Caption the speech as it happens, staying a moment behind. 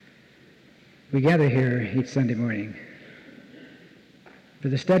We gather here each Sunday morning for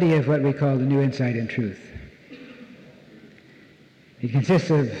the study of what we call the new insight in truth. It consists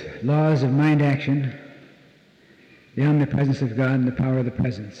of laws of mind action, the omnipresence of God, and the power of the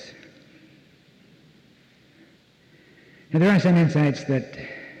presence. And there are some insights that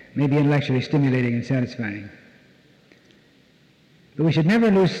may be intellectually stimulating and satisfying. But we should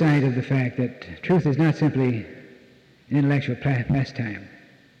never lose sight of the fact that truth is not simply an intellectual pastime.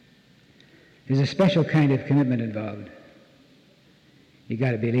 There's a special kind of commitment involved. You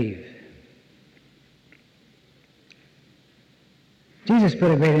got to believe. Jesus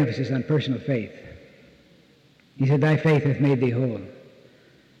put a great emphasis on personal faith. He said, "Thy faith hath made thee whole."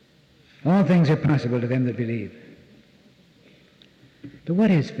 All things are possible to them that believe. But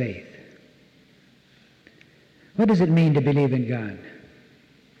what is faith? What does it mean to believe in God?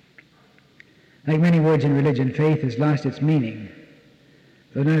 Like many words in religion, faith has lost its meaning,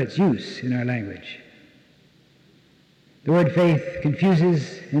 though not its use in our language. The word faith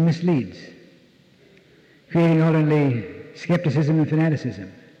confuses and misleads, creating alternately skepticism and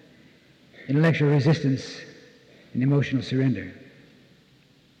fanaticism, intellectual resistance and emotional surrender.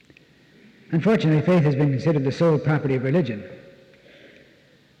 Unfortunately, faith has been considered the sole property of religion,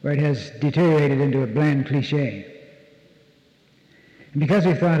 where it has deteriorated into a bland cliché. And because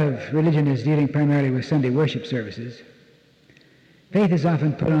we've thought of religion as dealing primarily with Sunday worship services, faith is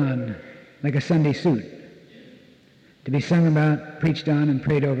often put on like a Sunday suit, to be sung about, preached on, and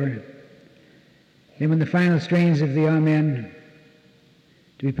prayed over. Then when the final strains of the Amen,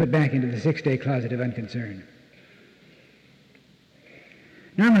 to be put back into the six-day closet of unconcern.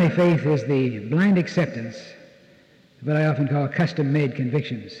 Normally, faith is the blind acceptance of what I often call custom-made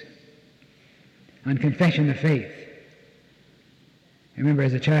convictions on confession of faith. I remember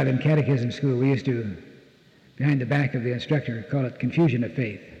as a child in catechism school, we used to, behind the back of the instructor, call it confusion of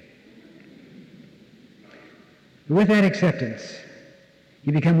faith. But with that acceptance,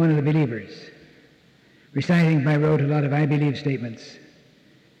 you become one of the believers, reciting by rote a lot of I believe statements,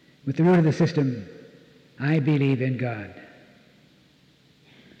 with the root of the system, I believe in God.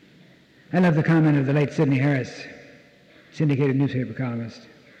 I love the comment of the late Sidney Harris, syndicated newspaper columnist.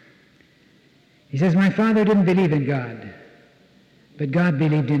 He says, "My father didn't believe in God, but God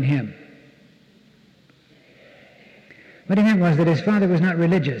believed in him." What he meant was that his father was not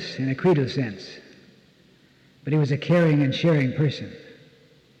religious in a creedal sense, but he was a caring and sharing person.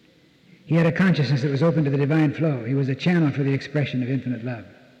 He had a consciousness that was open to the divine flow. He was a channel for the expression of infinite love.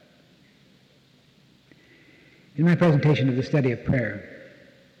 In my presentation of the study of prayer,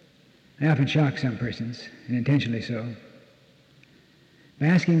 I often shock some persons, and intentionally so, by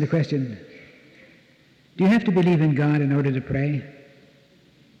asking the question, do you have to believe in God in order to pray?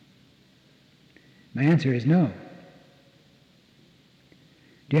 My answer is no.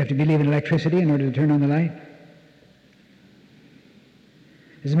 Do you have to believe in electricity in order to turn on the light?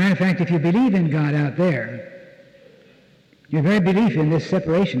 As a matter of fact, if you believe in God out there, your very belief in this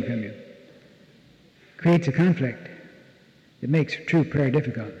separation from you creates a conflict that makes true prayer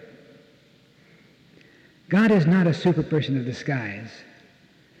difficult. God is not a super person of the skies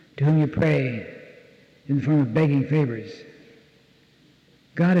to whom you pray in the form of begging favors.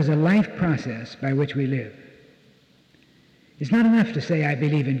 God is a life process by which we live. It's not enough to say, I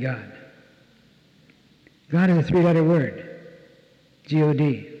believe in God. God is a three-letter word,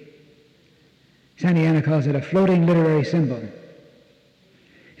 G-O-D. Santayana calls it a floating literary symbol.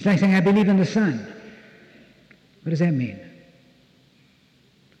 It's like saying, I believe in the sun. What does that mean?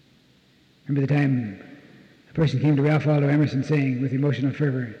 Remember the time a person came to Ralph Waldo Emerson saying with emotional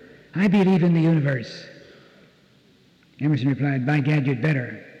fervor, I believe in the universe. Emerson replied, by gad, you'd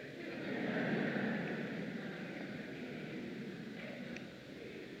better.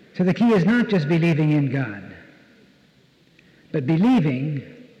 So the key is not just believing in God, but believing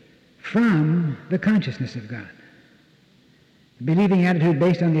from the consciousness of God. A believing attitude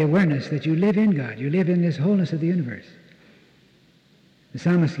based on the awareness that you live in God. You live in this wholeness of the universe. The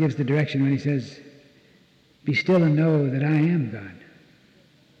psalmist gives the direction when he says, be still and know that I am God.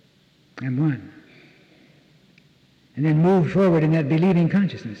 I'm one. And then move forward in that believing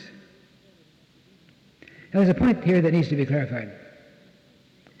consciousness. Now, there's a point here that needs to be clarified.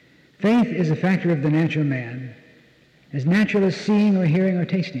 Faith is a factor of the natural man, as natural as seeing or hearing or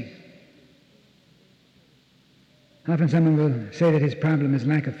tasting. Often someone will say that his problem is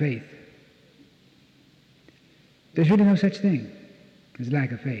lack of faith. There's really no such thing as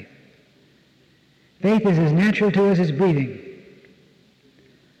lack of faith. Faith is as natural to us as breathing.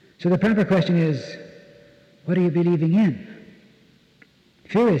 So the proper question is, what are you believing in?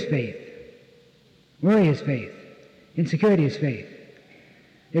 Fear is faith. Worry is faith. Insecurity is faith.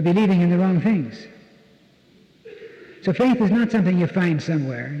 They're believing in the wrong things. So faith is not something you find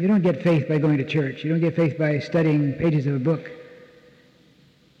somewhere. You don't get faith by going to church. You don't get faith by studying pages of a book.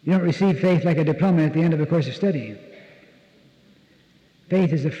 You don't receive faith like a diploma at the end of a course of study.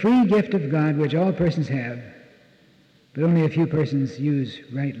 Faith is a free gift of God which all persons have, but only a few persons use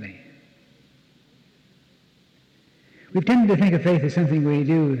rightly. We've tended to think of faith as something we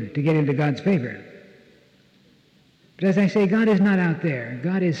do to get into God's favor. But as I say, God is not out there.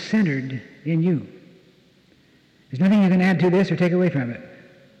 God is centered in you. There's nothing you can add to this or take away from it.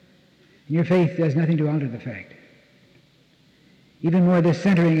 And your faith does nothing to alter the fact. Even more, this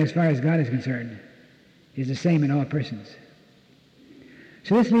centering, as far as God is concerned, is the same in all persons.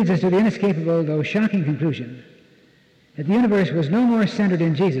 So this leads us to the inescapable, though shocking conclusion that the universe was no more centered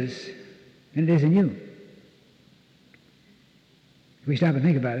in Jesus than it is in you. If we stop and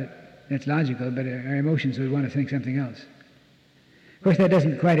think about it, that's logical, but our emotions would want to think something else. Of course, that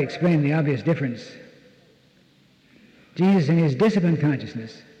doesn't quite explain the obvious difference. Jesus, in his disciplined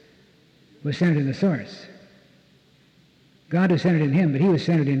consciousness, was centered in the source. God was centered in him, but he was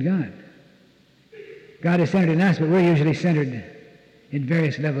centered in God. God is centered in us, but we're usually centered in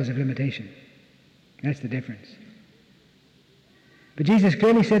various levels of limitation. That's the difference. But Jesus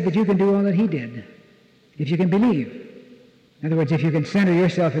clearly said that you can do all that he did if you can believe. In other words, if you can center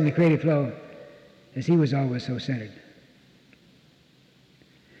yourself in the creative flow as he was always so centered.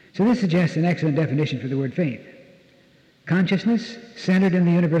 So this suggests an excellent definition for the word faith. Consciousness centered in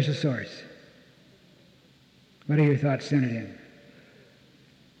the universal source. What are your thoughts centered in?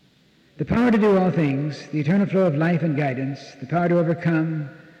 The power to do all things, the eternal flow of life and guidance, the power to overcome,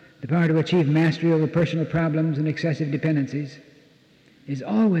 the power to achieve mastery over personal problems and excessive dependencies is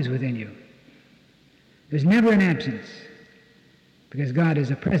always within you. There's never an absence, because God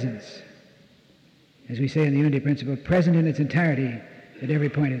is a presence, as we say in the unity principle, present in its entirety at every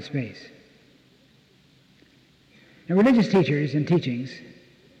point in space. Now, religious teachers and teachings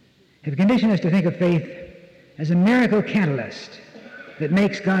have conditioned us to think of faith as a miracle catalyst that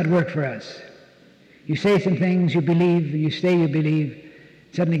makes God work for us. You say some things, you believe, you say you believe,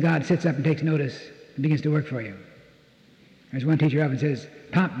 suddenly God sits up and takes notice and begins to work for you. As one teacher often says,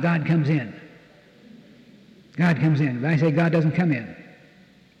 pop, God comes in. God comes in. But I say God doesn't come in,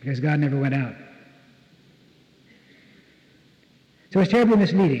 because God never went out. So it's terribly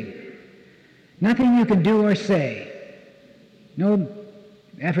misleading. Nothing you can do or say, no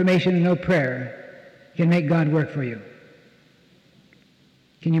affirmation and no prayer, can make God work for you.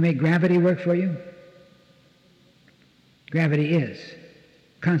 Can you make gravity work for you? Gravity is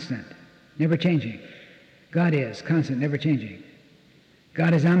constant, never changing. God is constant, never changing.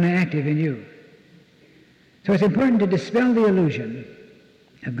 God is omniactive in you. So it's important to dispel the illusion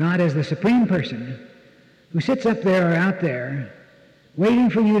of God as the supreme person who sits up there or out there waiting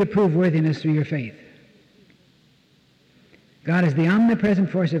for you to prove worthiness through your faith. God is the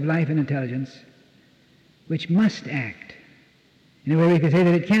omnipresent force of life and intelligence which must act. In a way, we could say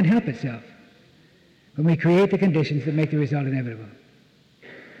that it can't help itself when we create the conditions that make the result inevitable.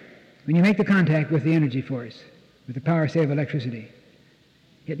 When you make the contact with the energy force, with the power, say, of electricity,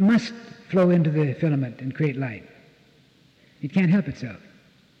 it must flow into the filament and create light. It can't help itself,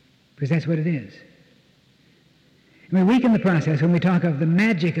 because that's what it is. And we weaken the process when we talk of the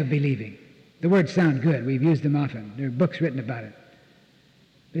magic of believing. The words sound good. We've used them often. There are books written about it.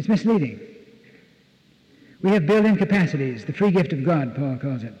 But it's misleading. We have built-in capacities, the free gift of God, Paul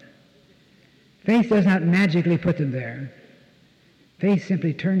calls it. Faith does not magically put them there. Faith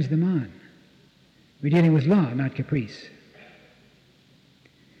simply turns them on. We're dealing with law, not caprice.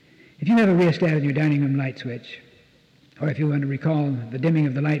 If you have a rheostat in your dining room light switch, or if you want to recall the dimming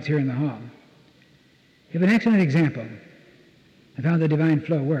of the lights here in the hall, you have an excellent example of how the divine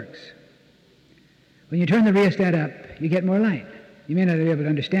flow works. When you turn the rheostat up, you get more light. You may not be able to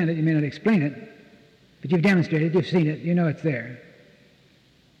understand it, you may not explain it, but you've demonstrated, you've seen it, you know it's there.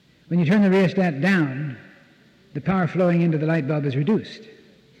 When you turn the rheostat down, the power flowing into the light bulb is reduced,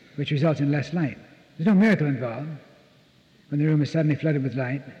 which results in less light. There's no miracle involved when the room is suddenly flooded with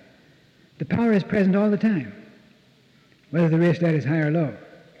light. The power is present all the time, whether the rheostat is high or low.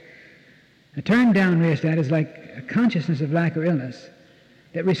 A turned down rheostat is like a consciousness of lack or illness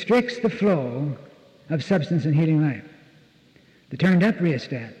that restricts the flow of substance and healing life. The turned up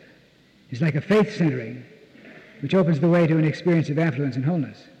rheostat is like a faith centering which opens the way to an experience of affluence and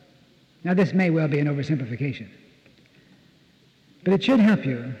wholeness. Now, this may well be an oversimplification, but it should help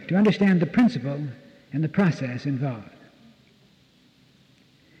you to understand the principle and the process involved.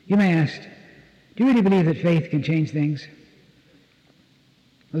 You may ask, do you really believe that faith can change things?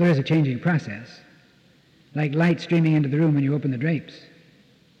 Well, there is a changing process, like light streaming into the room when you open the drapes.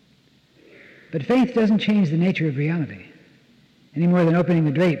 But faith doesn't change the nature of reality, any more than opening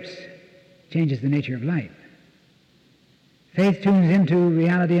the drapes changes the nature of light. Faith tunes into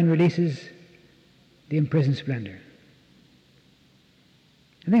reality and releases the imprisoned splendor.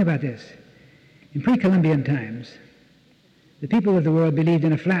 And think about this. In pre-Columbian times, the people of the world believed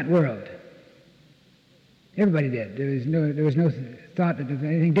in a flat world. Everybody did. There was no thought of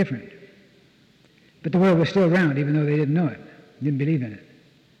anything different. But the world was still round, even though they didn't know it, didn't believe in it.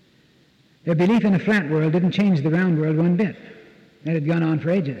 Their belief in a flat world didn't change the round world one bit. That had gone on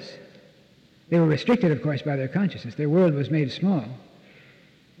for ages. They were restricted, of course, by their consciousness. Their world was made small.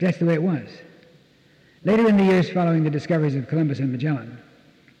 That's the way it was. Later in the years following the discoveries of Columbus and Magellan,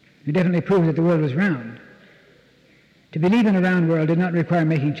 it definitely proved that the world was round. To believe in a round world did not require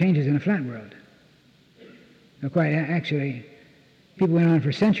making changes in a flat world. No, quite actually, people went on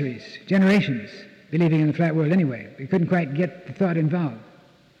for centuries, generations, believing in the flat world anyway. They couldn't quite get the thought involved.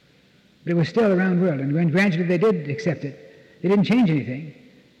 But it was still a round world, and when gradually they did accept it, they didn't change anything.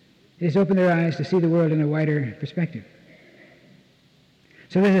 They just opened their eyes to see the world in a wider perspective.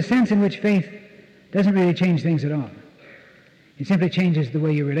 So there's a sense in which faith doesn't really change things at all. It simply changes the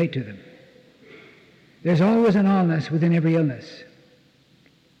way you relate to them. There's always an allness within every illness,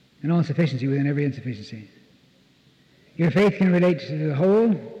 an all-sufficiency within every insufficiency. Your faith can relate to the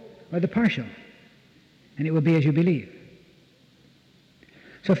whole or the partial, and it will be as you believe.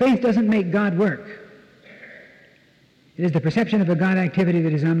 So faith doesn't make God work. It is the perception of a God activity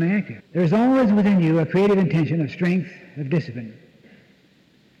that is omniactive. There is always within you a creative intention of strength, of discipline.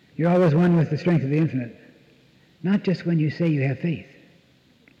 You're always one with the strength of the infinite, not just when you say you have faith.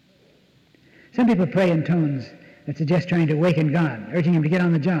 Some people pray in tones that suggest trying to awaken God, urging him to get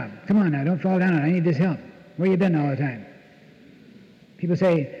on the job. Come on now, don't fall down. I need this help. Where you been all the time? People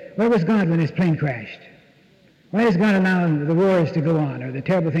say, where was God when his plane crashed? Why does God allow the wars to go on or the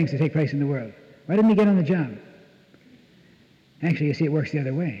terrible things to take place in the world? Why didn't he get on the job? Actually, you see, it works the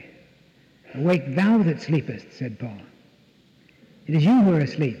other way. Awake thou that sleepest, said Paul. It is you who are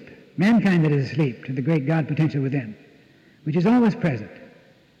asleep, mankind that is asleep to the great God potential within, which is always present.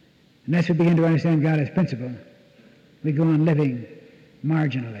 Unless we begin to understand God as principle, we go on living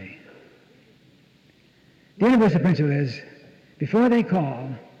marginally. The universal principle is, before they call,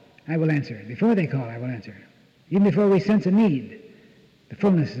 I will answer. Before they call, I will answer. Even before we sense a need, the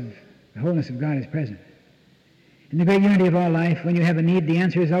wholeness of God is present. In the great unity of all life, when you have a need, the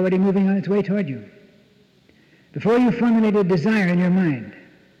answer is already moving on its way toward you. Before you formulate a desire in your mind,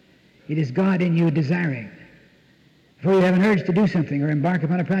 it is God in you desiring. Before you have an urge to do something or embark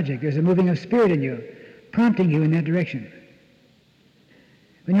upon a project, there's a moving of spirit in you, prompting you in that direction.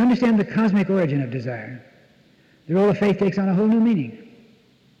 When you understand the cosmic origin of desire, the role of faith takes on a whole new meaning.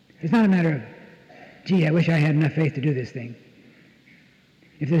 It's not a matter of, gee, I wish I had enough faith to do this thing.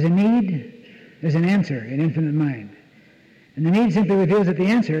 If there's a need, there's an answer in infinite mind. And the need simply reveals that the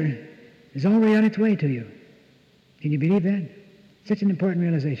answer is already on its way to you. Can you believe that? Such an important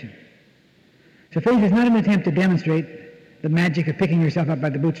realization. So faith is not an attempt to demonstrate the magic of picking yourself up by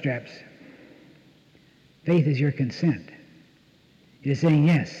the bootstraps. Faith is your consent. It is saying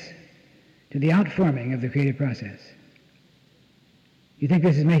yes to the outforming of the creative process. You think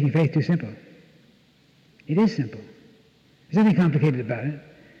this is making faith too simple? It is simple. There's nothing complicated about it.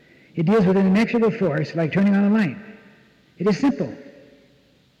 It deals with an inexorable force like turning on a light. It is simple.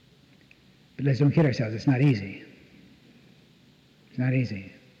 But let's don't kid ourselves, it's not easy. It's not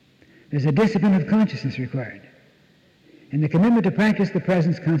easy. There's a discipline of consciousness required, and the commitment to practice the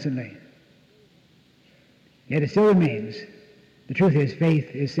presence constantly. Yet it still remains. The truth is, faith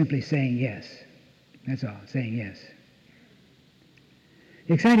is simply saying yes. That's all, saying yes.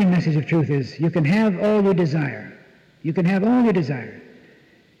 The exciting message of truth is, you can have all you desire. You can have all you desire.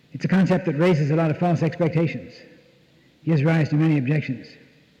 It's a concept that raises a lot of false expectations, gives rise to many objections.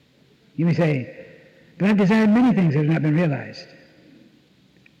 You may say, but I've desired many things that have not been realized.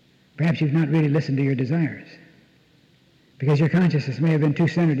 Perhaps you've not really listened to your desires, because your consciousness may have been too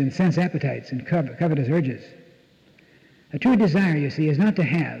centered in sense appetites and covetous urges. A true desire, you see, is not to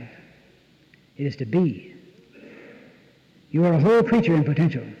have, it is to be. You are a whole creature in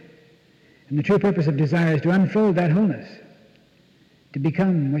potential, and the true purpose of desire is to unfold that wholeness, to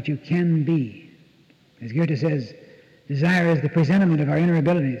become what you can be. As Goethe says, desire is the presentiment of our inner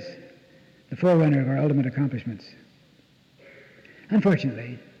abilities, the forerunner of our ultimate accomplishments.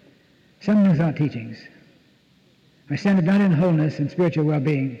 Unfortunately, some New Thought teachings are centered not in wholeness and spiritual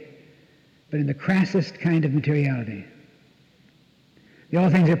well-being, but in the crassest kind of materiality. The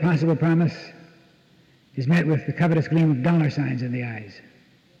all things are possible promise is met with the covetous gleam of dollar signs in the eyes.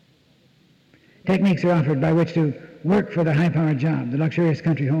 Techniques are offered by which to work for the high-powered job, the luxurious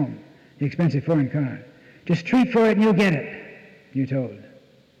country home, the expensive foreign car. Just treat for it and you'll get it, you're told.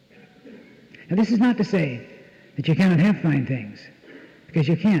 Now this is not to say that you cannot have fine things, because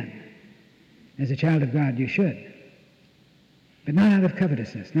you can. As a child of God, you should. But not out of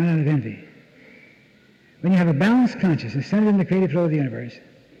covetousness, not out of envy. When you have a balanced consciousness centered in the creative flow of the universe,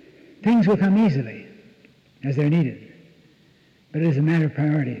 things will come easily as they're needed. But it is a matter of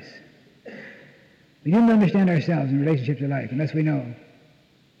priorities. We don't understand ourselves in relationship to life unless we know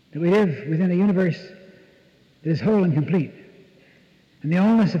that we live within a universe that is whole and complete. And the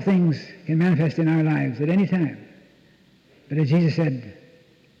allness of things can manifest in our lives at any time. But as Jesus said,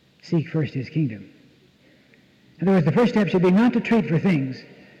 seek first his kingdom. In other words, the first step should be not to treat for things,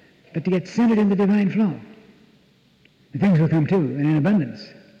 but to get centered in the divine flow. The things will come too, and in abundance.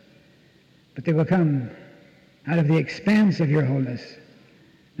 But they will come out of the expanse of your wholeness,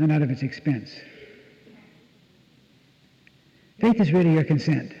 not out of its expense. Faith is really your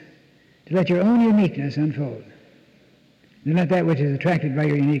consent to let your own uniqueness unfold, and let that which is attracted by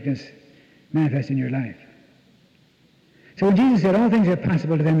your uniqueness manifest in your life. So when Jesus said all things are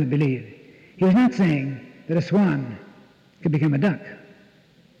possible to them that believe, he was not saying that a swan could become a duck,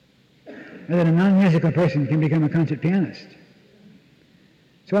 or that a non-musical person can become a concert pianist.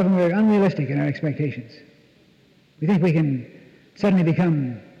 So often we're unrealistic in our expectations. We think we can suddenly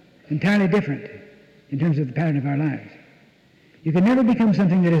become entirely different in terms of the pattern of our lives. You can never become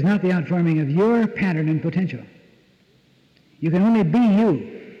something that is not the outforming of your pattern and potential. You can only be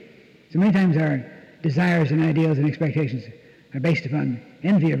you. So many times our desires and ideals and expectations are based upon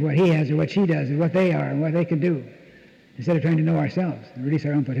envy of what he has or what she does or what they are and what they can do, instead of trying to know ourselves and release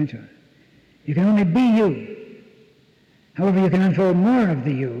our own potential. You can only be you. However, you can unfold more of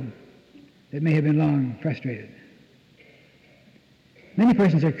the you that may have been long frustrated. Many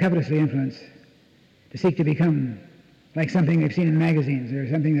persons are covetously influenced to seek to become like something they've seen in magazines or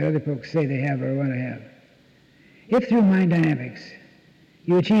something that other folks say they have or want to have. If through mind dynamics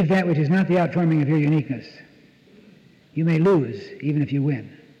you achieve that which is not the outforming of your uniqueness, you may lose even if you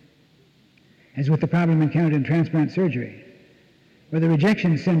win. As with the problem encountered in transplant surgery, where the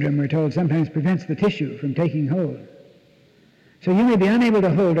rejection syndrome, we're told, sometimes prevents the tissue from taking hold. So you may be unable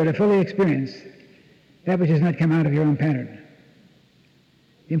to hold or to fully experience that which has not come out of your own pattern.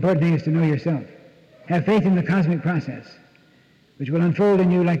 The important thing is to know yourself. Have faith in the cosmic process, which will unfold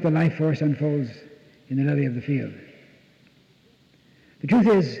in you like the life force unfolds in the lily of the field. The truth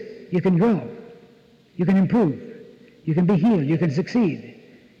is, you can grow, you can improve, you can be healed, you can succeed,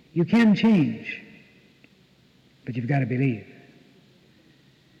 you can change, but you've got to believe.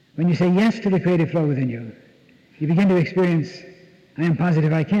 When you say yes to the creative flow within you, you begin to experience I am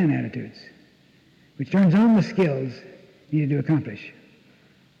positive I can attitudes, which turns on the skills needed to accomplish.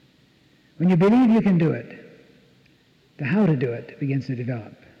 When you believe you can do it, the how to do it begins to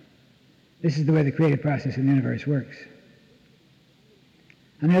develop. This is the way the creative process in the universe works.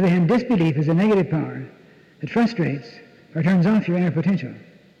 On the other hand, disbelief is a negative power that frustrates or turns off your inner potential.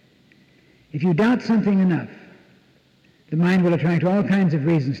 If you doubt something enough, the mind will attract all kinds of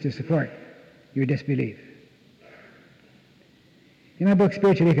reasons to support your disbelief. In my book,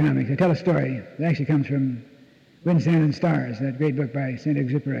 Spiritual Economics, I tell a story that actually comes from Wind, Sand, and Stars, that great book by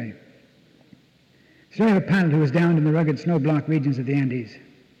Saint-Exupéry. The story of a pilot who was downed in the rugged snow-block regions of the Andes.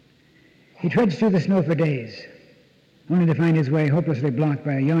 He trudged through the snow for days, only to find his way hopelessly blocked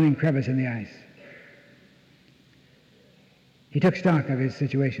by a yawning crevice in the ice. He took stock of his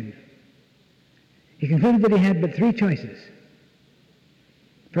situation. He concluded that he had but three choices.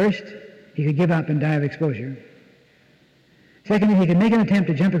 First, he could give up and die of exposure. Secondly, he could make an attempt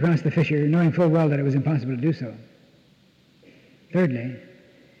to jump across the fissure, knowing full well that it was impossible to do so. Thirdly,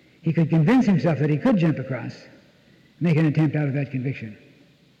 he could convince himself that he could jump across, make an attempt out of that conviction.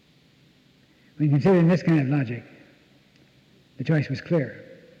 When considering this kind of logic, the choice was clear.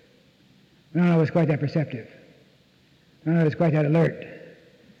 We're not always quite that perceptive. We're not always quite that alert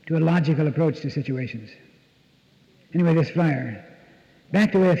to a logical approach to situations. Anyway, this flyer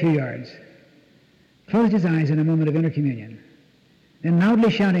backed away a few yards, closed his eyes in a moment of inner communion, then loudly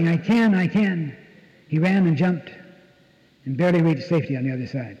shouting, I can, he ran and jumped and barely reached safety on the other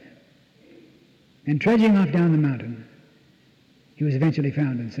side. And trudging off down the mountain, he was eventually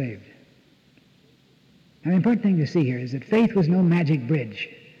found and saved. Now, the important thing to see here is that faith was no magic bridge.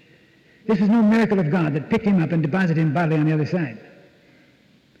 This was no miracle of God that picked him up and deposited him bodily on the other side.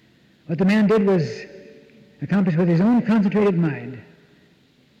 What the man did was accomplished with his own concentrated mind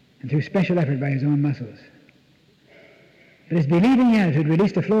and through special effort by his own muscles. But his believing attitude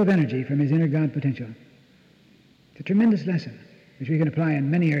released a flow of energy from his inner God potential. It's a tremendous lesson which we can apply in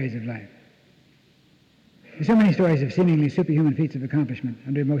many areas of life. There's so many stories of seemingly superhuman feats of accomplishment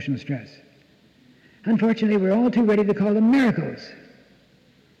under emotional stress. Unfortunately, we're all too ready to call them miracles.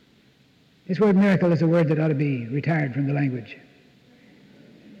 This word miracle is a word that ought to be retired from the language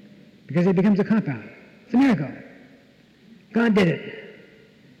because it becomes a cop-out. It's a miracle. God did it.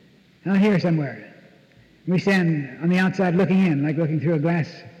 Out here somewhere. We stand on the outside looking in, like looking through a glass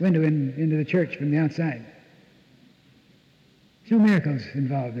window into the church from the outside. There's no miracles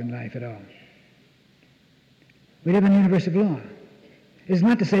involved in life at all. We live in a universe of law. It's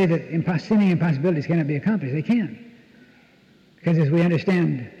not to say that seeming impossibilities cannot be accomplished. They can. Because as we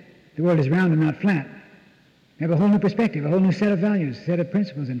understand the world is round and not flat, we have a whole new perspective, a whole new set of values, a set of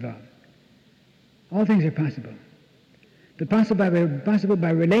principles involved. All things are possible. But possible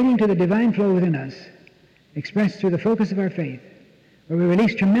by relating to the divine flow within us, expressed through the focus of our faith, where we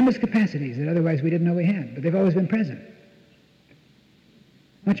release tremendous capacities that otherwise we didn't know we had, but they've always been present.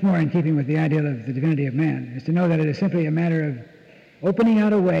 Much more in keeping with the ideal of the divinity of man is to know that it is simply a matter of opening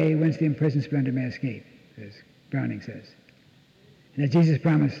out a way whence the imprisoned splendor may escape, as Browning says. And as Jesus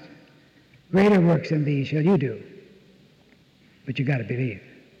promised, greater works than these shall you do, but you've got to believe.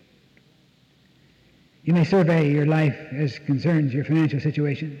 You may survey your life as concerns your financial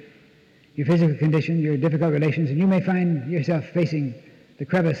situation, your physical condition, your difficult relations, and you may find yourself facing the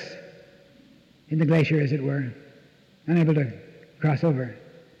crevice in the glacier, as it were, unable to cross over.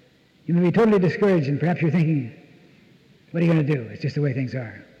 You may be totally discouraged, and perhaps you're thinking, what are you going to do? It's just the way things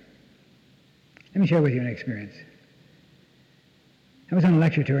are. Let me share with you an experience. I was on a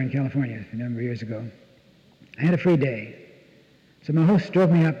lecture tour in California a number of years ago. I had a free day, so my host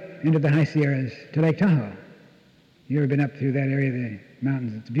drove me up into the high Sierras to Lake Tahoe. You ever been up through that area of the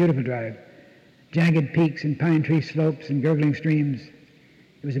mountains? It's a beautiful drive. Jagged peaks and pine tree slopes and gurgling streams.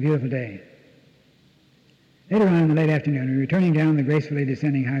 It was a beautiful day. Later on in the late afternoon, we were returning down the gracefully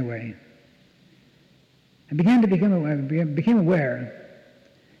descending highway. I became aware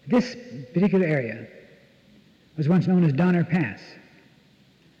this particular area was once known as Donner Pass,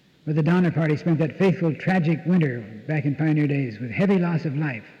 where the Donner Party spent that fateful, tragic winter back in pioneer days with heavy loss of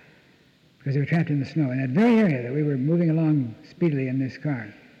life because they were trapped in the snow, in that very area that we were moving along speedily in this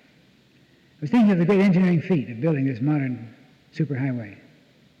car. I was thinking of the great engineering feat of building this modern superhighway.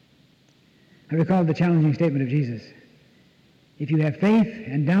 I recalled the challenging statement of Jesus, "If you have faith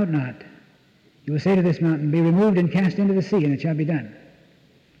and doubt not, you will say to this mountain, be removed and cast into the sea, and it shall be done."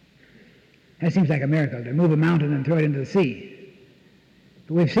 That seems like a miracle, to move a mountain and throw it into the sea.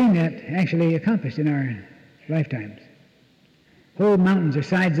 But we've seen that actually accomplished in our lifetimes. Whole mountains or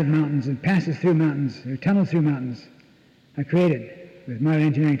sides of mountains and passes through mountains or tunnels through mountains are created with modern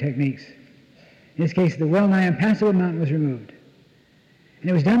engineering techniques. In this case, the well-nigh impassable mountain was removed. And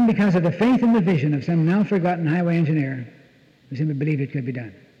it was done because of the faith and the vision of some now-forgotten highway engineer who simply believed it could be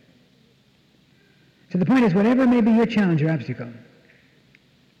done. So the point is, whatever may be your challenge or obstacle,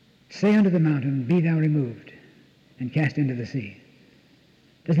 say unto the mountain, be thou removed, and cast into the sea.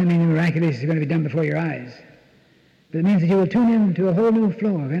 Doesn't mean the miraculous is going to be done before your eyes, but it means that you will tune in to a whole new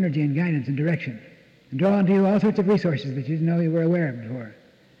flow of energy and guidance and direction, and draw onto you all sorts of resources that you didn't know you were aware of before.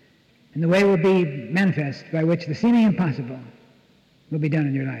 And the way will be manifest by which the seeming impossible will be done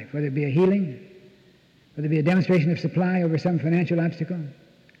in your life, whether it be a healing, whether it be a demonstration of supply over some financial obstacle,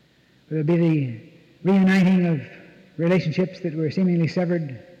 whether it be the reuniting of relationships that were seemingly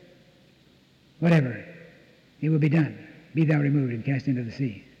severed, whatever, it will be done. Be thou removed and cast into the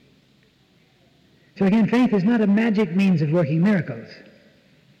sea. So again, faith is not a magic means of working miracles,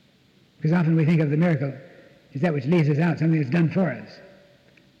 because often we think of the miracle as that which leaves us out, something that's done for us.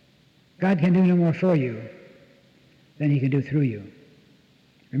 God can do no more for you than he can do through you.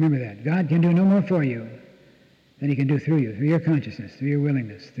 Remember that. God can do no more for you than he can do through you, through your consciousness, through your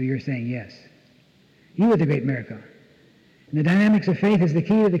willingness, through your saying yes. You are the great miracle. And the dynamics of faith is the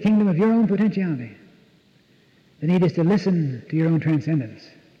key to the kingdom of your own potentiality. The need is to listen to your own transcendence,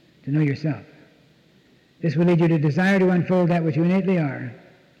 to know yourself. This will lead you to desire to unfold that which you innately are,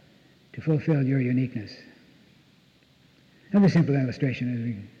 to fulfill your uniqueness. Another simple illustration as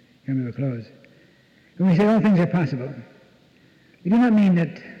we come to a close. When we say all things are possible, we do not mean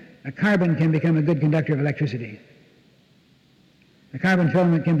that a carbon can become a good conductor of electricity. A carbon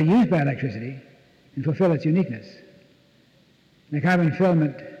filament can be used by electricity and fulfill its uniqueness. And the carbon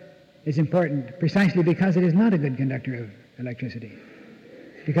filament is important precisely because it is not a good conductor of electricity,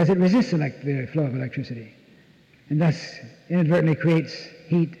 because it resists the flow of electricity, and thus inadvertently creates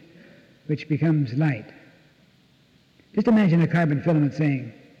heat which becomes light. Just imagine a carbon filament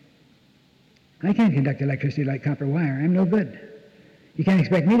saying, I can't conduct electricity like copper wire. I'm no good. You can't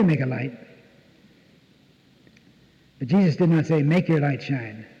expect me to make a light. But Jesus did not say, make your light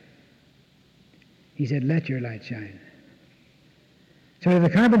shine. He said, let your light shine. So the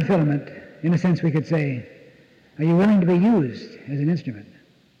carbon filament, in a sense we could say, are you willing to be used as an instrument?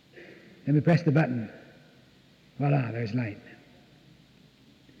 Then we press the button. Voila, there's light.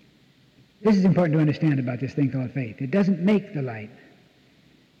 This is important to understand about this thing called faith. It doesn't make the light.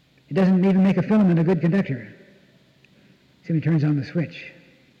 It doesn't even make a filament a good conductor. It simply turns on the switch,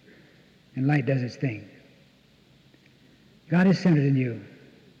 and light does its thing. God is centered in you.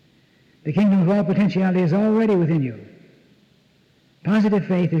 The kingdom of all potentiality is already within you. Positive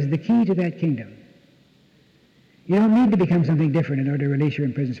faith is the key to that kingdom. You don't need to become something different in order to release your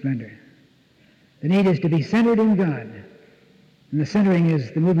imprisoned splendor. The need is to be centered in God. And the centering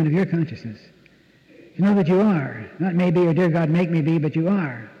is the movement of your consciousness. To know that you are, not maybe or dear God make me be, but you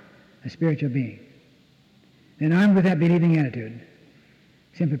are a spiritual being. And armed with that believing attitude,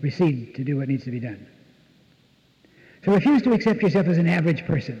 simply proceed to do what needs to be done. So refuse to accept yourself as an average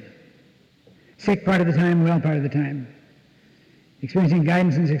person. Sick part of the time, well part of the time. Experiencing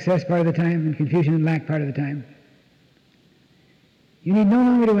guidance and success part of the time, and confusion and lack part of the time. You need no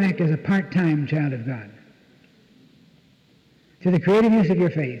longer to act as a part-time child of God. Through the creative use of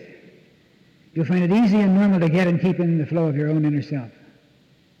your faith, you'll find it easy and normal to get and keep in the flow of your own inner self.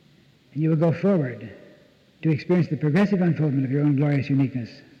 And you will go forward to experience the progressive unfoldment of your own glorious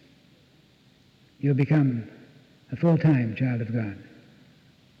uniqueness. You'll become a full-time child of God.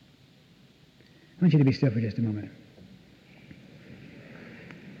 I want you to be still for just a moment.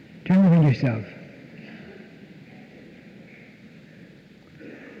 Turn within yourself.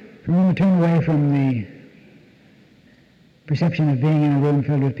 For a moment, turn away from the perception of being in a room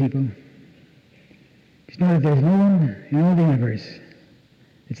filled with people. Just know that there's no one in all the universe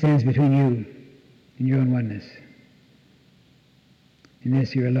that stands between you and your own oneness. In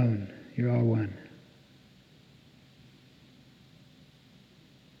this, you're alone. You're all one.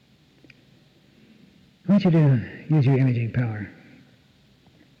 I want you to use your imaging power.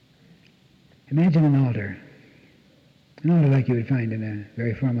 Imagine an altar like you would find in a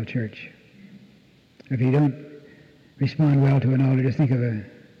very formal church. Or if you don't respond well to an altar, just think of a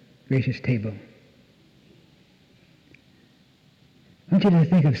gracious table. I want you to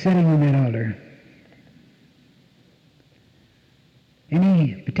think of setting on that altar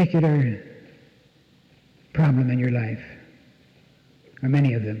any particular problem in your life, or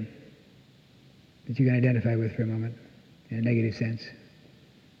many of them, that you can identify with for a moment in a negative sense.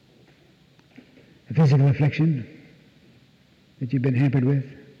 A physical affliction that you've been hampered with,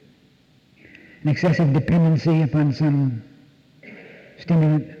 an excessive dependency upon some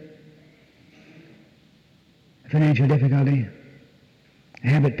stimulant, a financial difficulty, a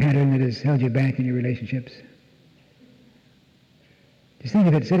habit pattern that has held you back in your relationships. Just think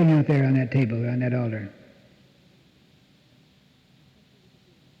of it sitting out there on that table, on that altar.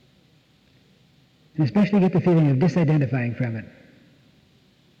 And especially get the feeling of disidentifying from it.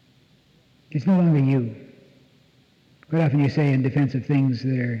 It's no longer you. Quite often you say in defense of things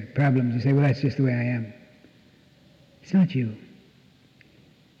that are problems, you say, well, that's just the way I am. It's not you.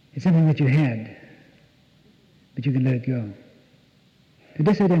 It's something that you had, but you can let it go. To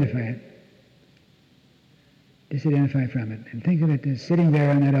disidentify it, disidentify from it, and think of it as sitting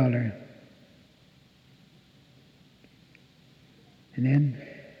there on that altar. And then,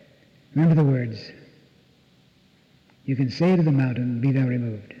 remember the words. You can say to the mountain, be thou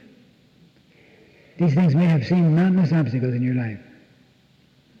removed. These things may have seemed mountainous obstacles in your life,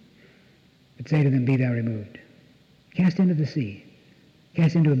 but say to them, be thou removed. Cast into the sea,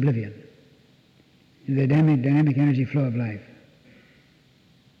 cast into oblivion, into the dynamic energy flow of life.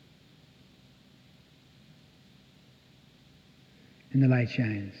 And the light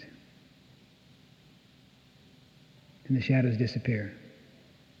shines, and the shadows disappear,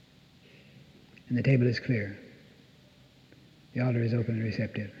 and the table is clear. The altar is open and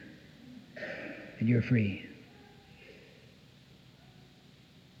receptive. And you're free.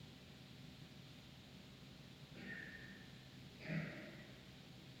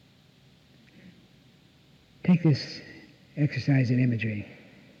 Take this exercise in imagery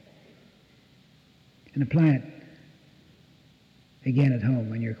and apply it again at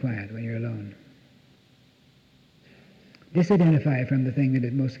home when you're quiet, when you're alone. Disidentify from the thing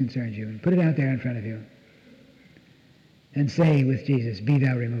that most concerns you and put it out there in front of you. And say with Jesus, be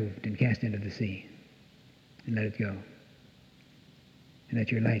thou removed and cast into the sea. And let it go. And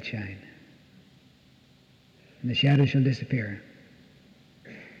let your light shine. And the shadows shall disappear.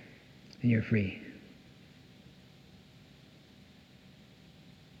 And you're free.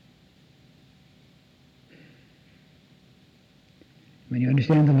 When you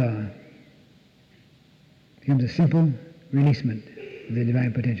understand the law, it becomes a simple releasement of the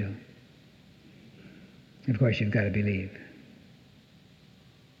divine potential. Of course, you've got to believe.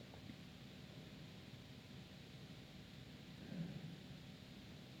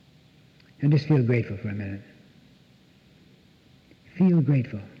 And just feel grateful for a minute. Feel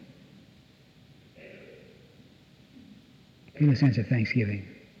grateful. Feel a sense of thanksgiving.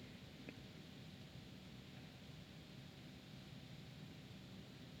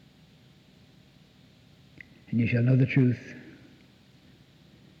 And you shall know the truth,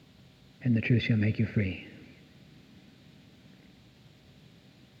 and the truth shall make you free.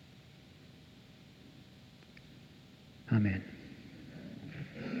 Amen.